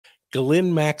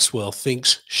Ghislaine Maxwell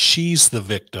thinks she's the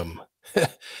victim.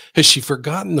 Has she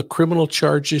forgotten the criminal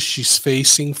charges she's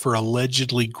facing for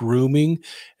allegedly grooming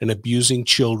and abusing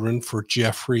children for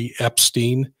Jeffrey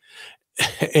Epstein?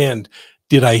 And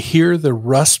did I hear the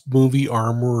Rust movie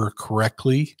armorer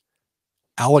correctly?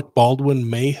 Alec Baldwin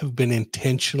may have been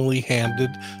intentionally handed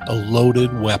a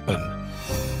loaded weapon.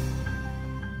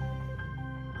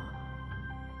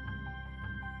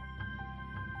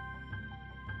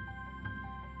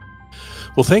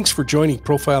 Well, thanks for joining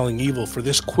Profiling Evil for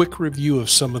this quick review of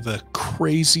some of the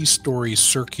crazy stories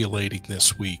circulating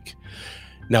this week.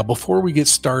 Now, before we get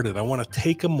started, I want to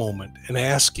take a moment and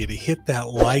ask you to hit that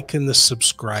like and the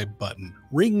subscribe button.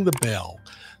 Ring the bell.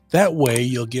 That way,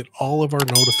 you'll get all of our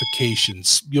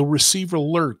notifications. You'll receive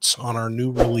alerts on our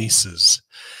new releases.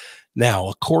 Now,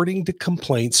 according to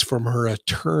complaints from her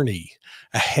attorney,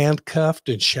 a handcuffed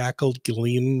and shackled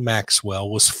Ghislaine Maxwell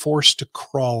was forced to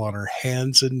crawl on her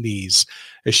hands and knees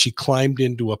as she climbed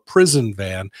into a prison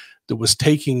van that was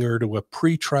taking her to a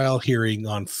pretrial hearing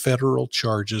on federal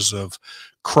charges of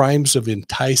crimes of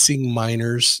enticing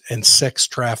minors and sex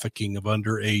trafficking of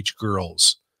underage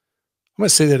girls. I'm going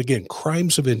to say that again,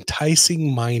 crimes of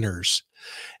enticing minors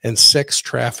and sex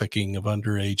trafficking of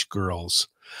underage girls.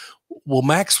 Well,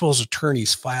 Maxwell's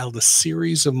attorneys filed a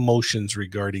series of motions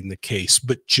regarding the case,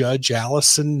 but Judge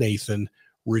Allison Nathan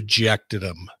rejected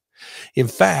them. In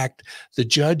fact, the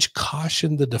judge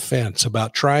cautioned the defense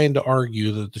about trying to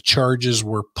argue that the charges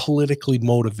were politically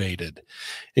motivated,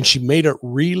 and she made it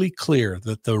really clear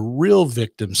that the real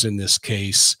victims in this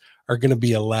case are going to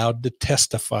be allowed to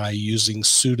testify using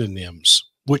pseudonyms,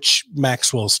 which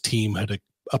Maxwell's team had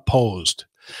opposed.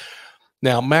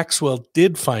 Now, Maxwell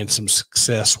did find some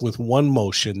success with one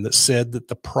motion that said that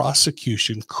the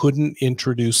prosecution couldn't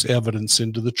introduce evidence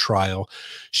into the trial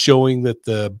showing that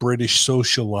the British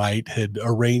socialite had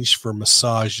arranged for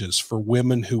massages for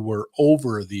women who were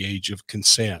over the age of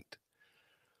consent.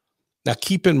 Now,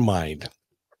 keep in mind,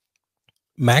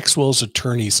 Maxwell's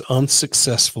attorneys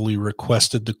unsuccessfully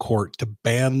requested the court to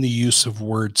ban the use of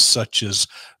words such as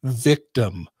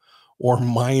victim or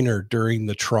minor during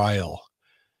the trial.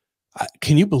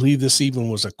 Can you believe this even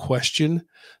was a question?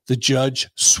 The judge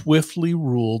swiftly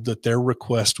ruled that their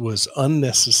request was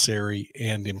unnecessary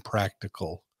and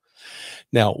impractical.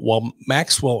 Now, while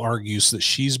Maxwell argues that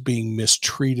she's being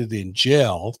mistreated in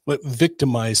jail, but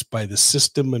victimized by the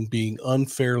system and being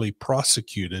unfairly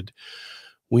prosecuted,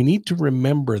 we need to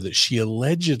remember that she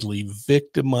allegedly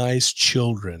victimized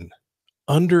children,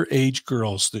 underage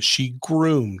girls that she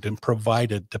groomed and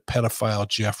provided to pedophile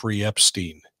Jeffrey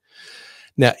Epstein.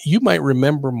 Now, you might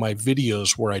remember my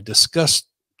videos where I discussed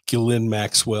Ghislaine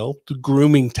Maxwell, the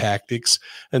grooming tactics,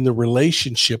 and the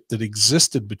relationship that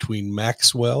existed between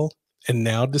Maxwell and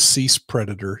now deceased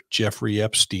predator Jeffrey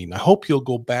Epstein. I hope you'll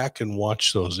go back and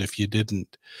watch those if you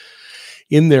didn't.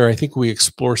 In there, I think we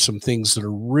explore some things that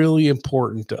are really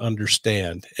important to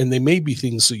understand, and they may be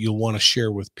things that you'll want to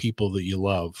share with people that you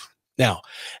love. Now,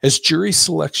 as jury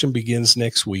selection begins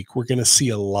next week, we're going to see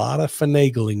a lot of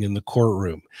finagling in the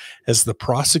courtroom as the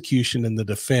prosecution and the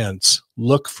defense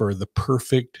look for the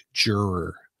perfect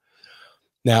juror.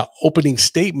 Now, opening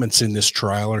statements in this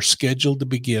trial are scheduled to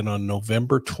begin on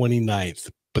November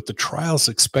 29th, but the trial is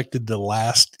expected to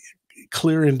last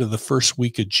clear into the first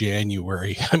week of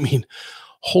January. I mean,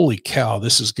 holy cow,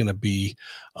 this is going to be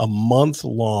a month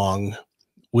long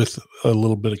with a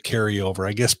little bit of carryover.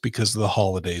 I guess because of the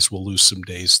holidays, we'll lose some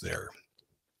days there.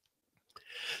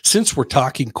 Since we're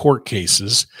talking court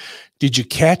cases, did you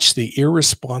catch the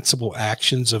irresponsible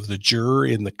actions of the juror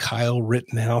in the Kyle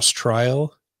Rittenhouse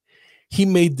trial? He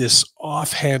made this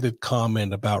offhanded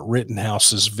comment about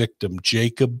Rittenhouse's victim,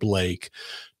 Jacob Blake,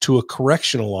 to a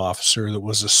correctional officer that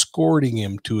was escorting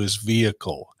him to his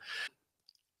vehicle.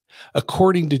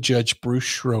 According to Judge Bruce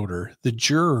Schroeder, the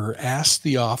juror asked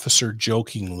the officer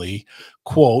jokingly,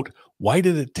 quote, "Why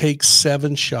did it take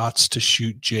 7 shots to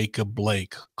shoot Jacob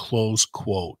Blake?" Close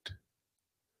quote.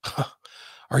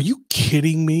 Are you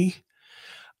kidding me?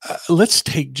 Let's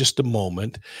take just a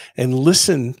moment and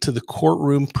listen to the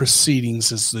courtroom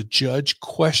proceedings as the judge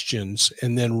questions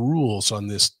and then rules on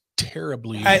this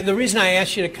terribly... The reason I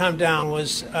asked you to come down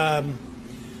was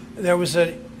there was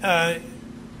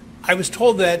I was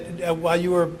told that while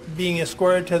you were being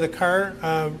escorted to the car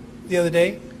the other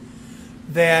day,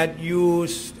 that you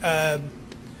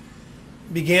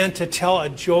began to tell a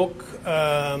joke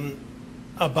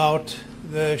about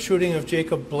the shooting of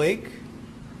Jacob Blake,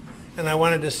 and I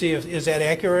wanted to see if is that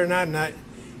accurate or not.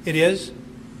 It is?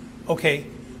 Okay.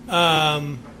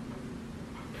 Are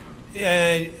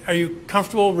you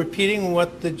comfortable repeating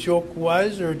what the joke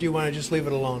was, or do you want to just leave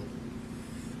it alone?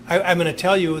 I'm going to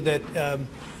tell you that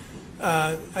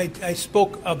I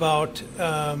spoke about.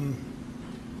 Well,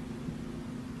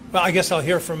 I guess I'll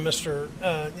hear from Mr.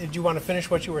 Did you want to finish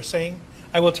what you were saying?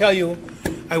 I will tell you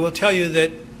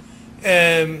that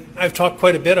I've talked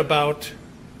quite a bit about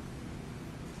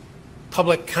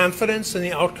public confidence in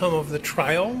the outcome of the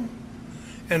trial,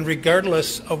 and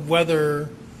regardless of whether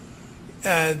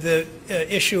the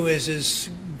issue is as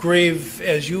grave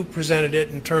as you presented it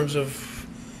in terms of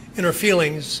inner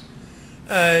feelings,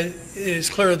 it is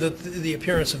clear that the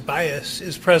appearance of bias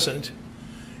is present,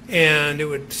 and it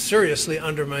would seriously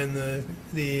undermine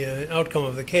the outcome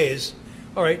of the case.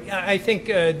 All right, I think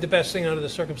the best thing under the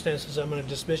circumstances, I'm going to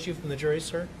dismiss you from the jury,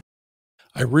 sir.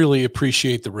 I really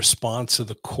appreciate the response of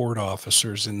the court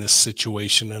officers in this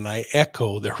situation, and I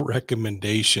echo their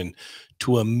recommendation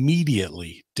to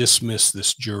immediately dismiss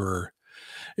this juror.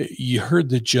 You heard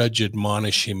the judge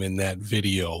admonish him in that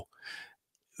video.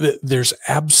 There's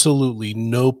absolutely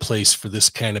no place for this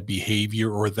kind of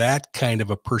behavior or that kind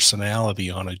of a personality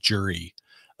on a jury,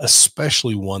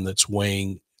 especially one that's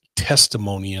weighing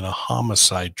testimony in a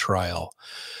homicide trial.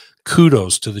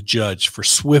 Kudos to the judge for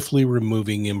swiftly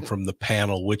removing him from the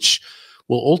panel, which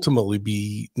will ultimately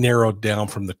be narrowed down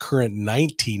from the current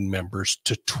 19 members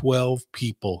to 12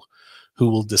 people who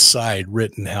will decide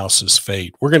Rittenhouse's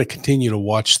fate. We're going to continue to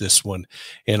watch this one,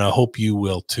 and I hope you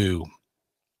will too.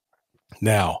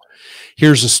 Now,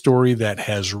 here's a story that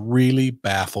has really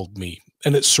baffled me,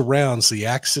 and it surrounds the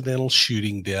accidental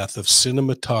shooting death of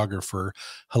cinematographer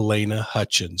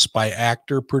HalynaHutchins by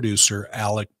actor-producer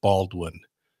Alec Baldwin.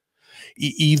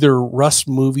 Either Rust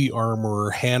movie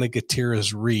armorer Hannah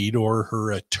Gutierrez-Reed or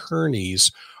her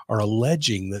attorneys are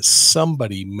alleging that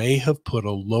somebody may have put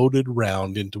a loaded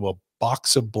round into a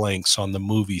box of blanks on the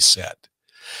movie set.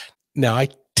 Now, I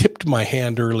tipped my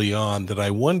hand early on that I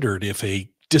wondered if a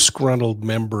disgruntled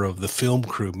member of the film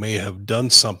crew may have done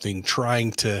something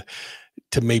trying to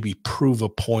maybe prove a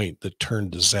point that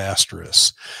turned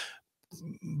disastrous.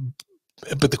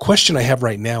 But the question I have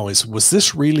right now is, was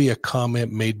this really a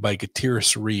comment made by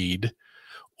Gutierrez-Reed,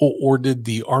 or did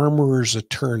the armorer's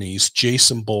attorneys,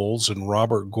 Jason Bowles and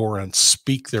Robert Goran,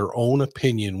 speak their own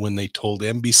opinion when they told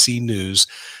NBC News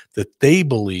that they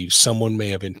believe someone may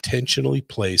have intentionally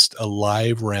placed a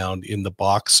live round in the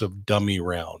box of dummy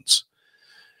rounds?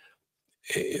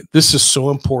 This is so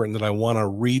important that I want to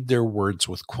read their words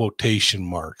with quotation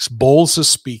marks. Bowles is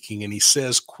speaking, and he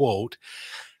says, quote,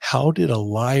 "How did a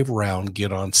live round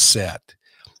get on set?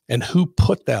 And who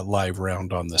put that live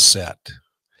round on the set?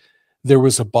 There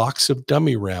was a box of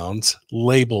dummy rounds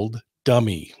labeled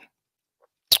dummy.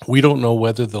 We don't know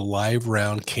whether the live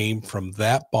round came from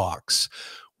that box.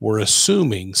 We're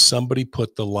assuming somebody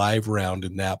put the live round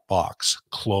in that box."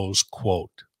 Close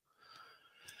quote.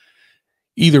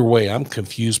 Either way, I'm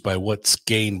confused by what's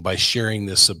gained by sharing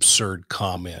this absurd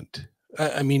comment.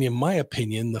 I mean, in my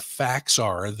opinion, the facts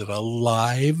are that a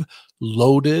live,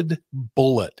 loaded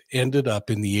bullet ended up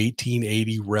in the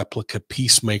 1880 replica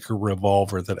Peacemaker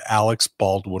revolver that Alex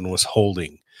Baldwin was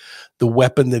holding, the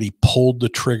weapon that he pulled the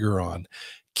trigger on,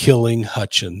 killing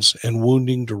Hutchins and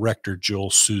wounding director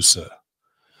Joel Sousa.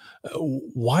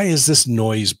 Why is this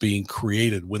noise being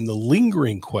created when the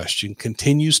lingering question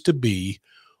continues to be,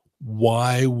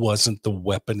 why wasn't the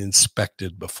weapon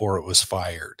inspected before it was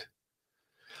fired?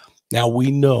 Now,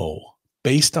 we know,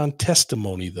 based on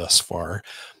testimony thus far,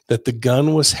 that the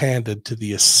gun was handed to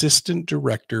the assistant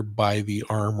director by the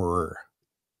armorer.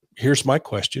 Here's my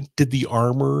question. Did the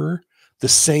armorer, the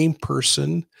same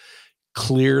person,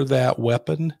 clear that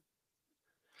weapon?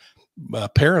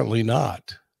 Apparently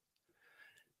not.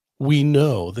 We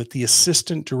know that the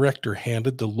assistant director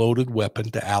handed the loaded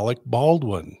weapon to Alec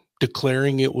Baldwin,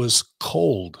 declaring it was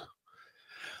cold.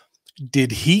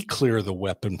 Did he clear the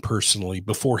weapon personally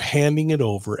before handing it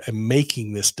over and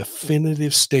making this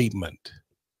definitive statement?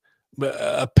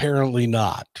 Apparently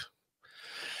not.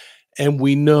 And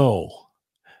we know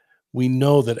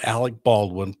that Alec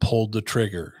Baldwin pulled the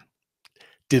trigger.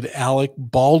 Did Alec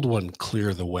Baldwin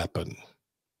clear the weapon?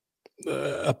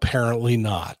 Apparently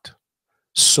not.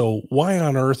 So why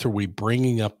on earth are we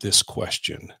bringing up this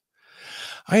question?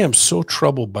 I am so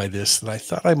troubled by this that I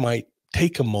thought I might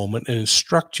take a moment and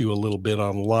instruct you a little bit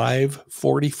on live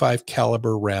 45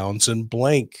 caliber rounds and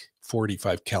blank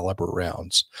 45 caliber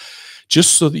rounds,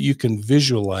 just so that you can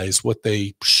visualize what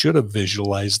they should have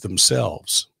visualized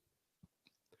themselves.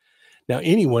 Now,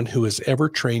 anyone who has ever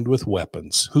trained with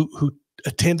weapons, who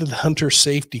attended hunter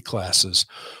safety classes,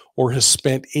 or has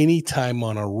spent any time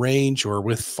on a range or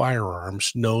with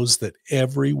firearms knows that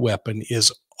every weapon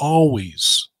is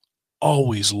always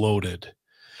loaded.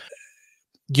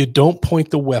 You don't point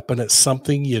the weapon at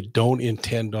something you don't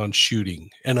intend on shooting,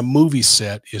 and a movie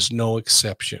set is no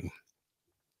exception.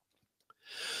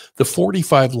 The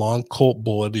 45 long Colt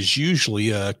bullet is usually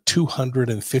a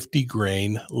 250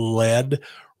 grain lead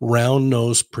round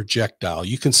nose projectile.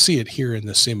 You can see it here in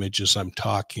this image as I'm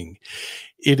talking.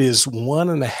 It is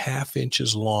 1.5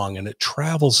 inches long, and it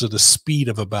travels at a speed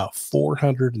of about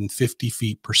 450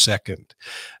 feet per second.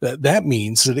 That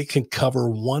means that it can cover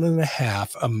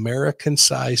 1.5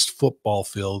 American-sized football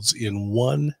fields in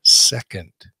 1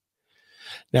 second.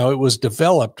 Now, it was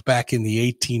developed back in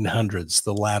the 1800s,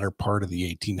 the latter part of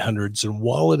the 1800s, and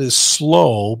while it is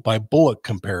slow by bullet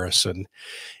comparison,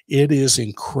 it is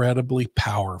incredibly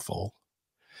powerful.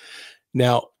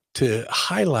 Now, to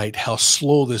highlight how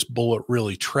slow this bullet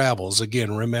really travels,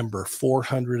 again, remember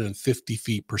 450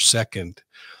 feet per second.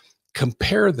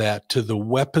 Compare that to the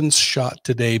weapons shot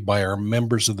today by our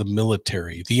members of the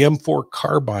military. The M4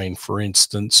 carbine, for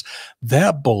instance,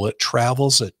 that bullet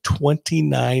travels at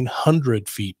 2,900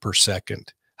 feet per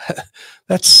second.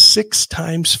 That's 6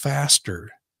 times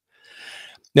faster.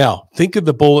 Now, think of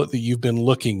the bullet that you've been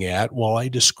looking at while I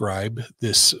describe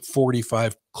this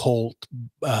 45 Colt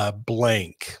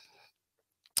blank.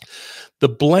 The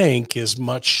blank is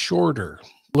much shorter.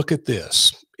 Look at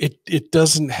this. It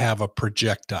doesn't have a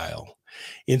projectile.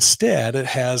 Instead, it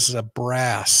has a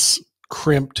brass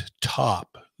crimped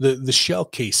top. The shell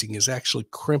casing is actually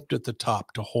crimped at the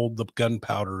top to hold the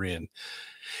gunpowder in.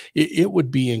 It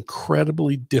would be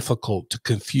incredibly difficult to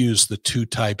confuse the two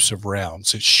types of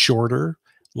rounds. It's shorter,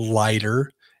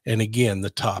 lighter, and again, the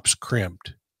top's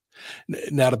crimped.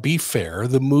 Now, to be fair,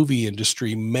 the movie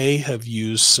industry may have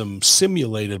used some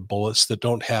simulated bullets that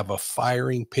don't have a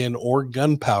firing pin or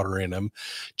gunpowder in them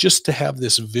just to have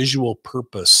this visual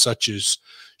purpose, such as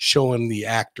showing the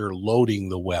actor loading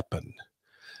the weapon.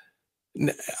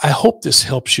 I hope this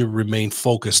helps you remain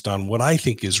focused on what I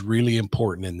think is really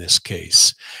important in this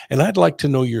case. And I'd like to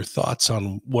know your thoughts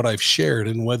on what I've shared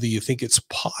and whether you think it's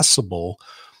possible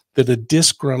that a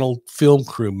disgruntled film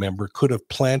crew member could have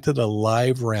planted a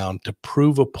live round to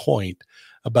prove a point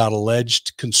about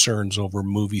alleged concerns over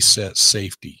movie set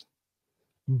safety.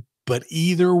 But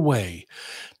either way,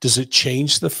 does it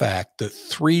change the fact that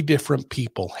 3 different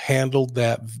people handled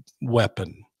that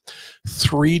weapon?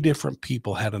 3 different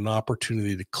people had an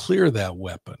opportunity to clear that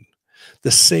weapon.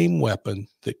 The same weapon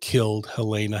that killed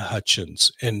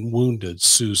HalynaHutchins and wounded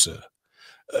Souza.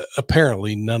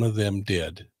 Apparently, none of them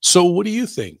did. So what do you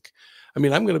think? I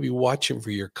mean, I'm going to be watching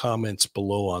for your comments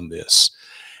below on this.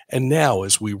 And now,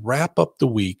 as we wrap up the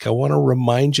week, I want to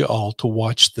remind you all to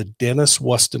watch the Dennis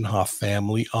Wustenhoff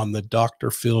family on the Dr.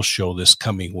 Phil show this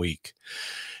coming week.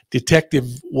 Detective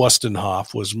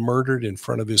Wustenhoff was murdered in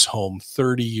front of his home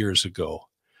 30 years ago.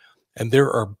 And there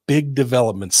are big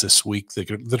developments this week that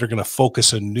are going to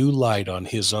focus a new light on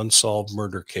his unsolved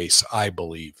murder case, I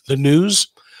believe. The news: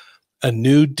 a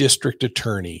new district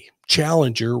attorney,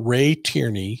 challenger Ray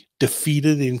Tierney,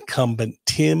 defeated incumbent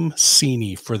Tim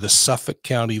Seeney for the Suffolk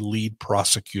County lead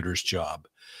prosecutor's job.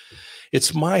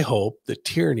 It's my hope that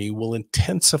Tierney will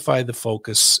intensify the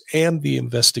focus and the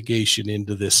investigation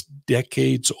into this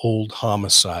decades-old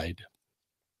homicide.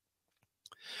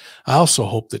 I also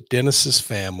hope that Dennis's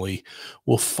family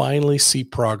will finally see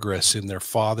progress in their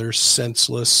father's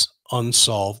senseless,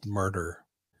 unsolved murder.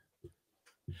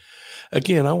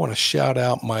 Again, I want to shout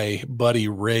out my buddy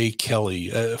Ray Kelly,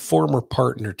 a former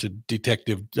partner to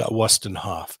Detective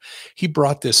Wustenhoff. He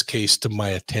brought this case to my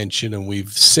attention, and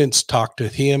we've since talked to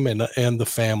him and the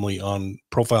family on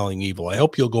Profiling Evil. I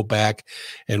hope you'll go back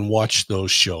and watch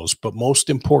those shows, but most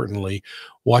importantly,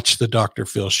 watch the Dr.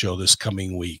 Phil show this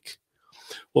coming week.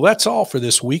 Well, that's all for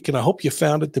this week, and I hope you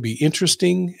found it to be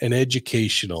interesting and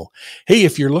educational. Hey,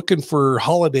 if you're looking for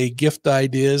holiday gift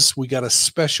ideas, we got a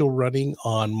special running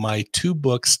on my 2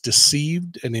 books,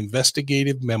 Deceived, an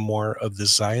investigative memoir of the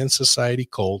Zion Society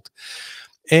cult,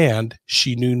 and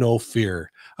She Knew No Fear.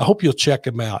 I hope you'll check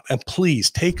them out. And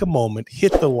please take a moment,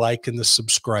 hit the like and the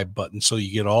subscribe button so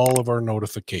you get all of our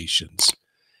notifications.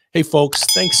 Hey, folks,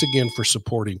 thanks again for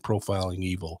supporting Profiling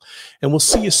Evil, and we'll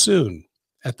see you soon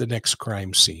at the next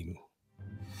crime scene.